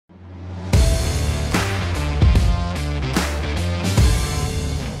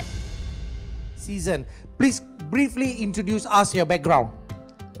season. Please briefly introduce us your background.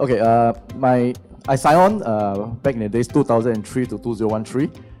 Okay, I signed on back in the days 2003 to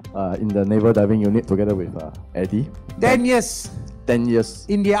 2013 in the Naval Diving Unit together with Eddie. 10 years 10 years.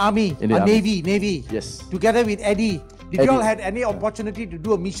 in the Army, In the Army. Navy. Yes. Together with Eddie. Did you all had any opportunity to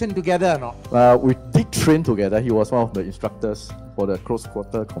do a mission together or not? We did train together. He was one of the instructors for the close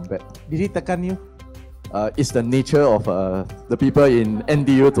quarter combat. Did he tekan you? It's the nature of the people in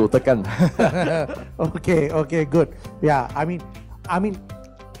NDU to tekan. Okay, good. Yeah, I mean,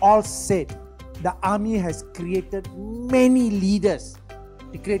 all said, the Army has created many leaders,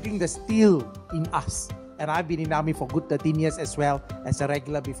 creating the steel in us. And I've been in the Army for good 13 years as well as a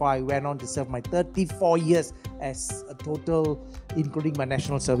regular before I went on to serve my 34 years as a total, including my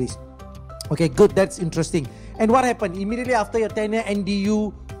national service. Okay, good. That's interesting. And what happened? Immediately after your 10-year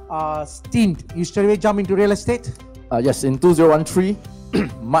NDU stint, you straight away jump into real estate? Yes, in 2013,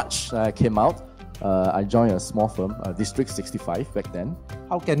 March I came out. I joined a small firm, District 65 back then.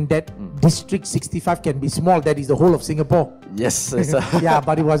 How can that District 65 can be small? That is the whole of Singapore. Yes. Yeah,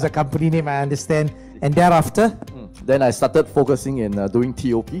 but it was a company name, I understand. And thereafter? Then I started focusing in doing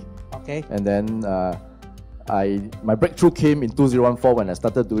TOP. Okay. And then my breakthrough came in 2014 when I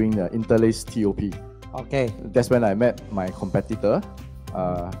started doing interlaced TOP. Okay. That's when I met my competitor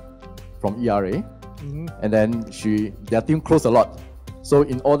from ERA. And then their team closed a lot. So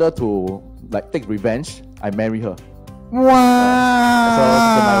in order to take revenge, I married her. Wow! So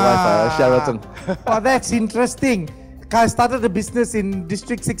my wife, Sheraton. Oh, that's interesting. I started a business in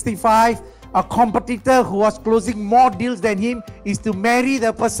District 65. A competitor who was closing more deals than him is to marry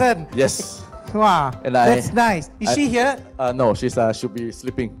the person. Yes. Wow, And that's nice. Is she here? No, should be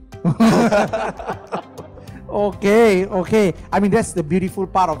sleeping. Okay. I mean, that's the beautiful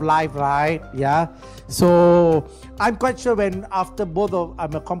part of life, right? Yeah. So I'm quite sure when after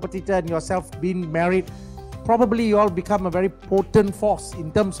I'm a competitor and yourself being married, probably you all become a very potent force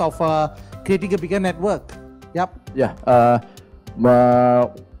in terms of creating a bigger network. Yep. Yeah.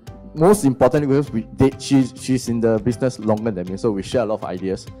 Most importantly, because she's in the business longer than me, so we share a lot of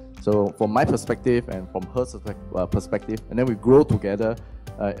ideas. So from my perspective and from her perspective, and then we grow together.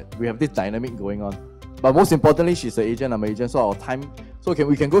 We have this dynamic going on. But most importantly, she's an agent, I'm an agent, so our time,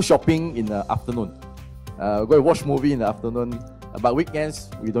 we can go shopping in the afternoon. Go and watch movie in the afternoon. But weekends,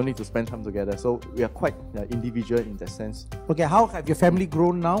 we don't need to spend time together. So we are quite individual in that sense. Okay, how have your family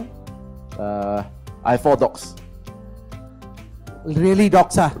grown now? I have 4 dogs. Really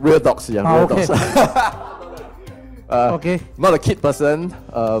dogs, huh? Real dogs, yeah, real okay. dogs. Okay. Not a kid person,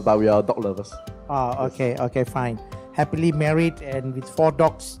 but we are dog lovers. Okay, fine. Happily married and with 4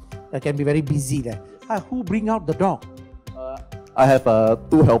 dogs, that can be very busy there. Who bring out the dog? I have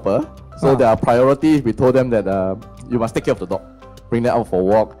 2 helpers. So their priority, we told them that you must take care of the dog. Bring them out for a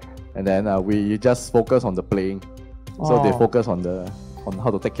walk. And then we just focus on the playing. So they focus on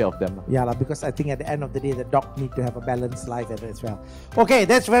how to take care of them. Yeah, because I think at the end of the day, the dog need to have a balanced life as well. Okay,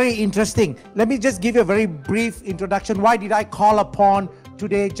 that's very interesting. Let me just give you a very brief introduction. Why did I call upon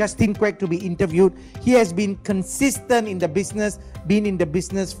today Justin Quek to be interviewed? He has been consistent in the business, been in the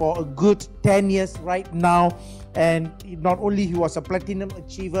business for a good 10 years right now. And not only he was a platinum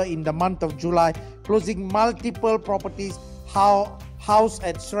achiever in the month of July, closing multiple properties, house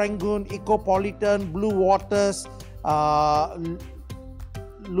at Serangoon, Ecopolitan, Blue Waters,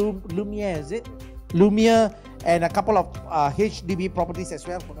 Lumiere, is it? Lumiere, and a couple of HDB properties as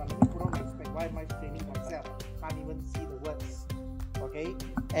well. Hold on, let me put on my spec. Why am I training myself? Can't even see the words. Okay.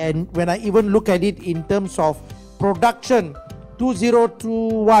 And when I even look at it in terms of production,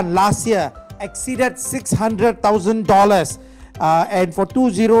 2021 last year exceeded $600,000, and for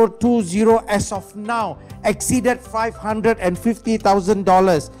 2020 as of now exceeded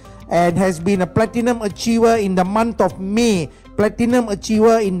 $550,000, and has been a platinum achiever in the month of May, platinum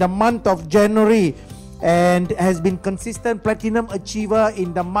achiever in the month of January, and has been consistent platinum achiever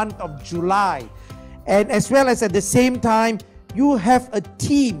in the month of July. And as well as at the same time, you have a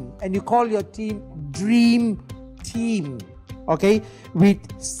team, and you call your team Dream Team, okay, with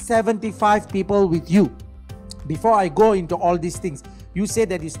 75 people with you. Before I go into all these things, you said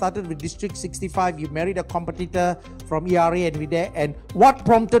that you started with District 65, you married a competitor from ERA and with there, and what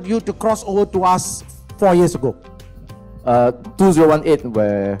prompted you to cross over to us 4 years ago? 2018,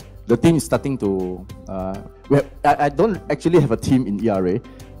 where the team is starting to I don't actually have a team in ERA,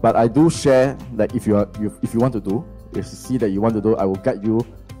 but I do share that if you want to do, if you see that you want to do, I will guide you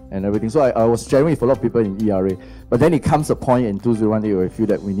and everything. So I was sharing with a lot of people in ERA, but then it comes a point in 2018 where I feel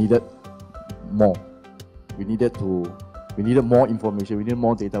that we needed more. We needed more information, we needed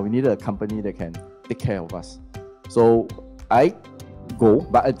more data, we needed a company that can take care of us. So I go,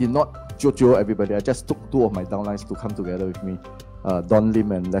 but I did not Jojo, everybody. I just took two of my downlines to come together with me, Don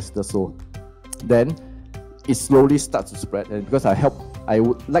Lim and Lester So. Then it slowly starts to spread, and because I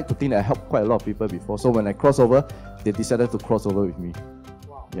would like to think that I helped quite a lot of people before. So when I cross over, they decided to cross over with me.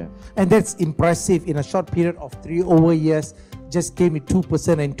 Wow. Yeah. And that's impressive. In a short period of 3 over years, just came with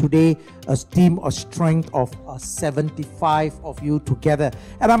 2%, and today a team of strength of 75 of you together.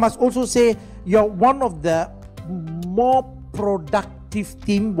 And I must also say, you're one of the more productive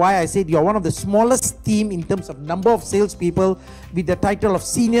team. Why I said you're one of the smallest team in terms of number of salespeople, with the title of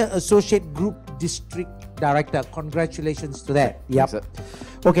Senior Associate Group District Director. Congratulations to that. Yep. Thanks,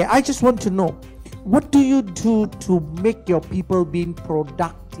 Okay, I just want to know, what do you do to make your people being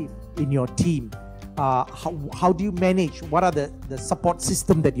productive in your team? How do you manage? What are the support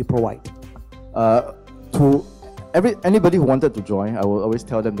system that you provide? To anybody who wanted to join, I will always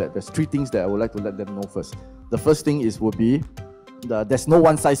tell them that there's 3 things that I would like to let them know first. The first thing would be there's no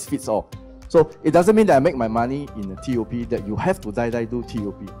one size fits all. So it doesn't mean that I make my money in a TOP that you have to die do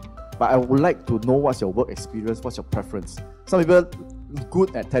TOP. But I would like to know what's your work experience, what's your preference. Some people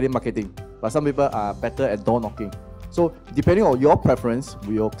good at telemarketing, but some people are better at door knocking. So depending on your preference,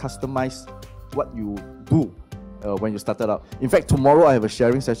 we will customize what you do when you started out. In fact, tomorrow I have a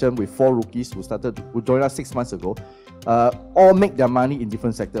sharing session with 4 rookies who joined us 6 months ago. All make their money in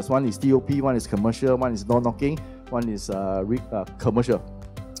different sectors. One is TOP, one is commercial, one is door knocking, one is commercial.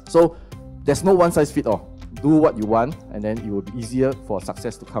 So there's no one size fit all. Do what you want, and then it will be easier for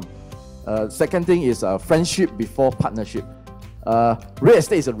success to come. Second thing is friendship before partnership. Real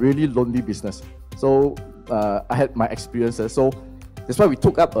estate is a really lonely business. So I had my experiences. So that's why we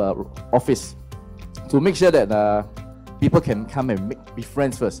took up an office to make sure that people can come and be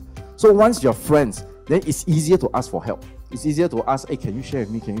friends first. So once you're friends, then it's easier to ask for help. It's easier to ask, hey, can you share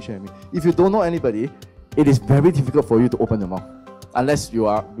with me? Can you share with me? If you don't know anybody, it is very difficult for you to open your mouth, unless you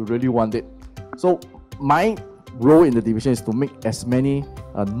really want it. So my role in the division is to make as many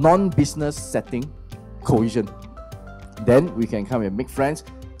non-business setting cohesion. Then we can come and make friends,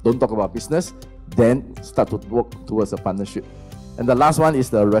 don't talk about business, then start to work towards a partnership. And the last one is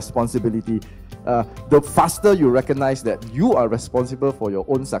the responsibility. The faster you recognize that you are responsible for your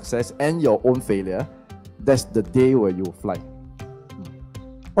own success and your own failure, that's the day where you fly.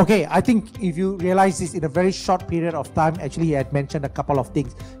 Okay, I think if you realize this in a very short period of time, actually he had mentioned a couple of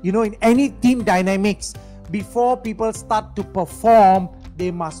things. You know, in any team dynamics, before people start to perform, they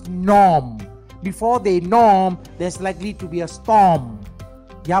must norm. Before they norm, there's likely to be a storm.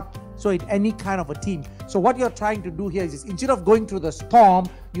 Yep. So in any kind of a team. So what you're trying to do here is, instead of going through the storm,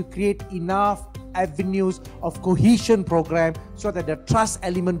 you create enough avenues of cohesion program so that the trust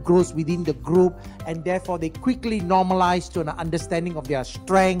element grows within the group, and therefore they quickly normalize to an understanding of their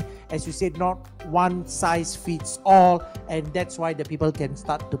strength. As you said, not one size fits all, and that's why the people can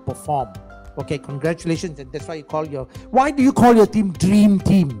start to perform. Okay, congratulations. And that's why you call why do you call your team Dream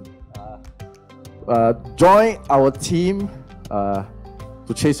Team? Join our team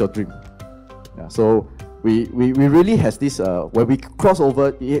to chase your dream. Yeah, so we really has this, where we cross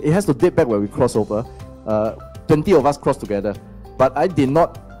over, it has to date back where we cross over. 20 of us cross together, but I did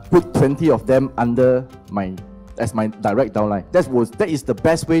not put 20 of them under as my direct downline. That is the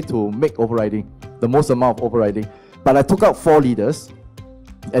best way to make overriding, the most amount of overriding. But I took out 4 leaders,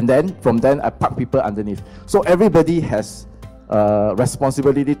 and then from then I park people underneath. So everybody has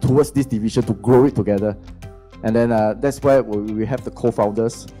responsibility towards this division to grow it together. And then that's why we have the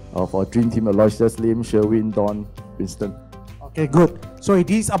co-founders of our dream team, Aloysius, Lim, Sherwin, Don, Winston. Okay, good. So it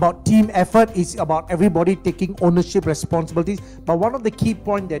is about team effort. It's about everybody taking ownership, responsibilities. But one of the key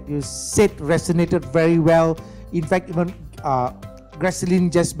points that you said resonated very well. In fact, even Gracelyn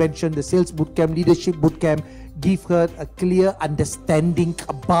just mentioned the sales bootcamp, leadership bootcamp, give her a clear understanding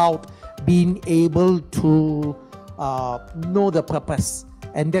about being able to know the purpose.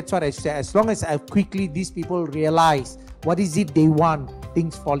 And that's what I say. As long as quickly these people realize what is it they want,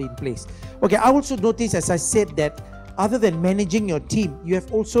 things fall in place. Okay, I also noticed, as I said, that other than managing your team, you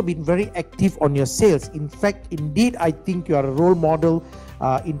have also been very active on your sales. In fact, indeed, I think you are a role model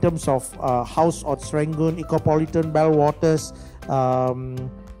in terms of House of Serangoon, Ecopolitan, Bellwaters,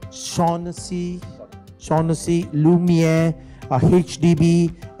 Shaughnessy, Lumiere,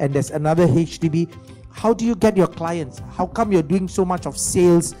 HDB, and there's another HDB. How do you get your clients? How come you're doing so much of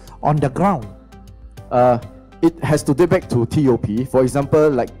sales on the ground? It has to date back to TOP. For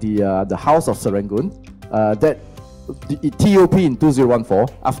example, like the House of Serangoon, that the TOP in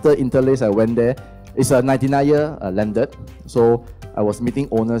 2014. After Interlace, I went there. It's a 99-year landed. So I was meeting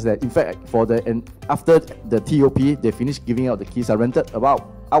owners there. In fact, after the TOP, they finished giving out the keys. I rented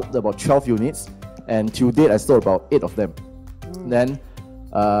about 12 units, and to date, I sold about 8 of them. Then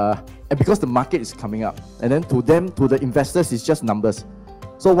And because the market is coming up, and then to them, to the investors, it's just numbers.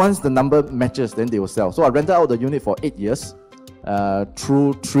 So once the number matches, then they will sell. So I rented out the unit for 8 years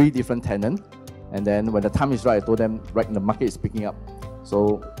through 3 different tenants. And then when the time is right, I told them, right, the market is picking up.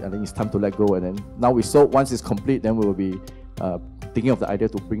 So I think it's time to let go. And then now we sold. Once it's complete, then we will be thinking of the idea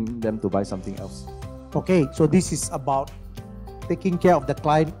to bring them to buy something else. Okay, so this is about taking care of the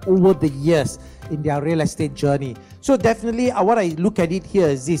client over the years in their real estate journey. So definitely what I look at it here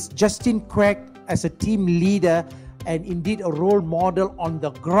is this: Justin Craig as a team leader and indeed a role model on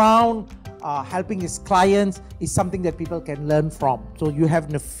the ground, helping his clients, is something that people can learn from. So you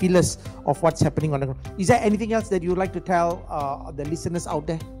have the feelers of what's happening on the ground. Is there anything else that you would like to tell the listeners out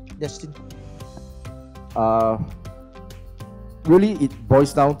there, Justin? Really, it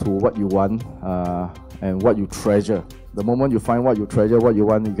boils down to what you want and what you treasure. The moment you find what you treasure, what you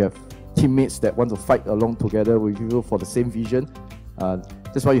want, you have teammates that want to fight along together with you for the same vision.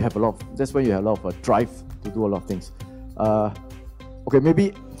 That's why you have a lot of drive to do a lot of things. Okay,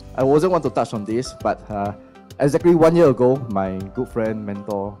 maybe I wasn't want to touch on this, but exactly 1 year ago, my good friend,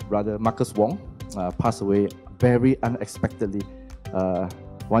 mentor, brother Marcus Wong passed away very unexpectedly.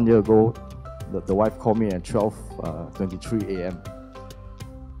 1 year ago, the wife called me at 12:23 a.m.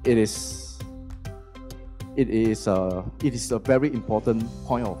 It is a very important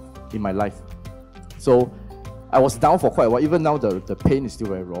point in my life. So I was down for quite a while. Even now, the pain is still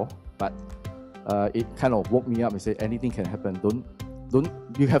very raw, but it kind of woke me up and said, anything can happen.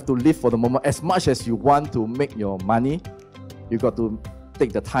 You have to live for the moment. As much as you want to make your money, you got to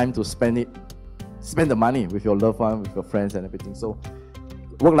take the time to spend the money with your loved one, with your friends and everything. So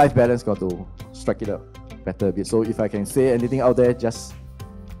work-life balance got to strike it up better a bit. So if I can say anything out there, just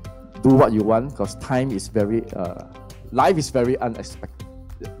do what you want, because life is very unexpected.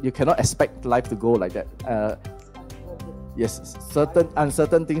 You cannot expect life to go like that. Yes, certain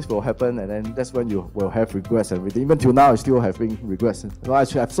uncertain things will happen, and then that's when you will have regrets and everything. Even till now, I'm still having regrets. So I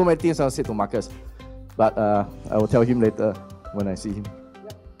have so many things I'll say to Marcus, but I will tell him later when I see him.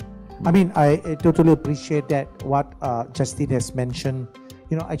 I mean, I totally appreciate that what Justin has mentioned.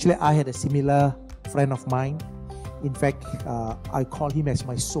 You know, actually, I had a similar friend of mine. In fact, I call him as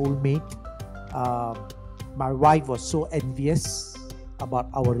my soulmate. My wife was so envious about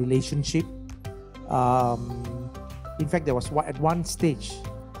our relationship. In fact, there was at one stage,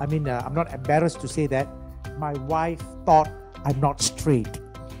 I mean, I'm not embarrassed to say that, my wife thought I'm not straight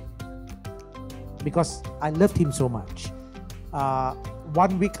because I loved him so much.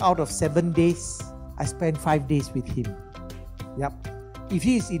 1 week out of 7 days, I spent 5 days with him. Yep. If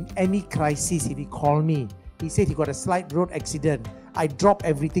he is in any crisis, if he call me, he said he got a slight road accident, I drop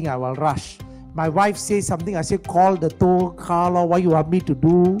everything, I will rush. My wife says something, I say, call the tow car, what you want me to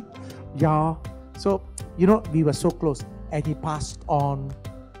do? Yeah. So, you know, we were so close, and he passed on.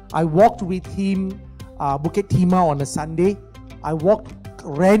 I walked with him Bukit Timah on a Sunday. I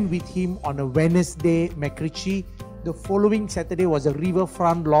ran with him on a Wednesday, Macritchie. The following Saturday was a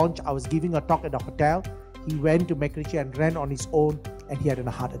riverfront launch. I was giving a talk at the hotel. He went to Macritchie and ran on his own, and he had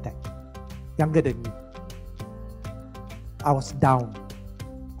a heart attack. Younger than me. I was down.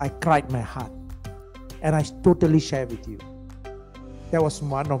 I cried my heart. And I totally share with you. That was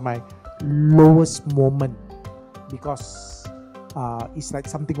one of my lowest moment, because it's like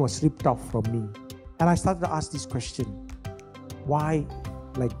something was ripped off from me. And I started to ask this question: why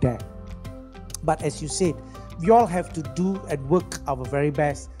like that? But as you said, we all have to do and work our very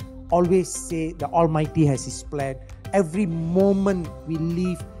best. Always say the Almighty has His plan. Every moment we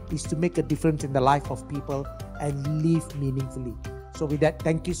live is to make a difference in the life of people and live meaningfully. So with that,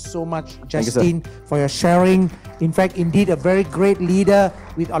 thank you so much, Justin, for your sharing. In fact, indeed, a very great leader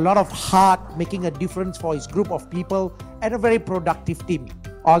with a lot of heart, making a difference for his group of people, and a very productive team.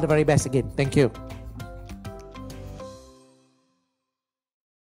 All the very best again. Thank you.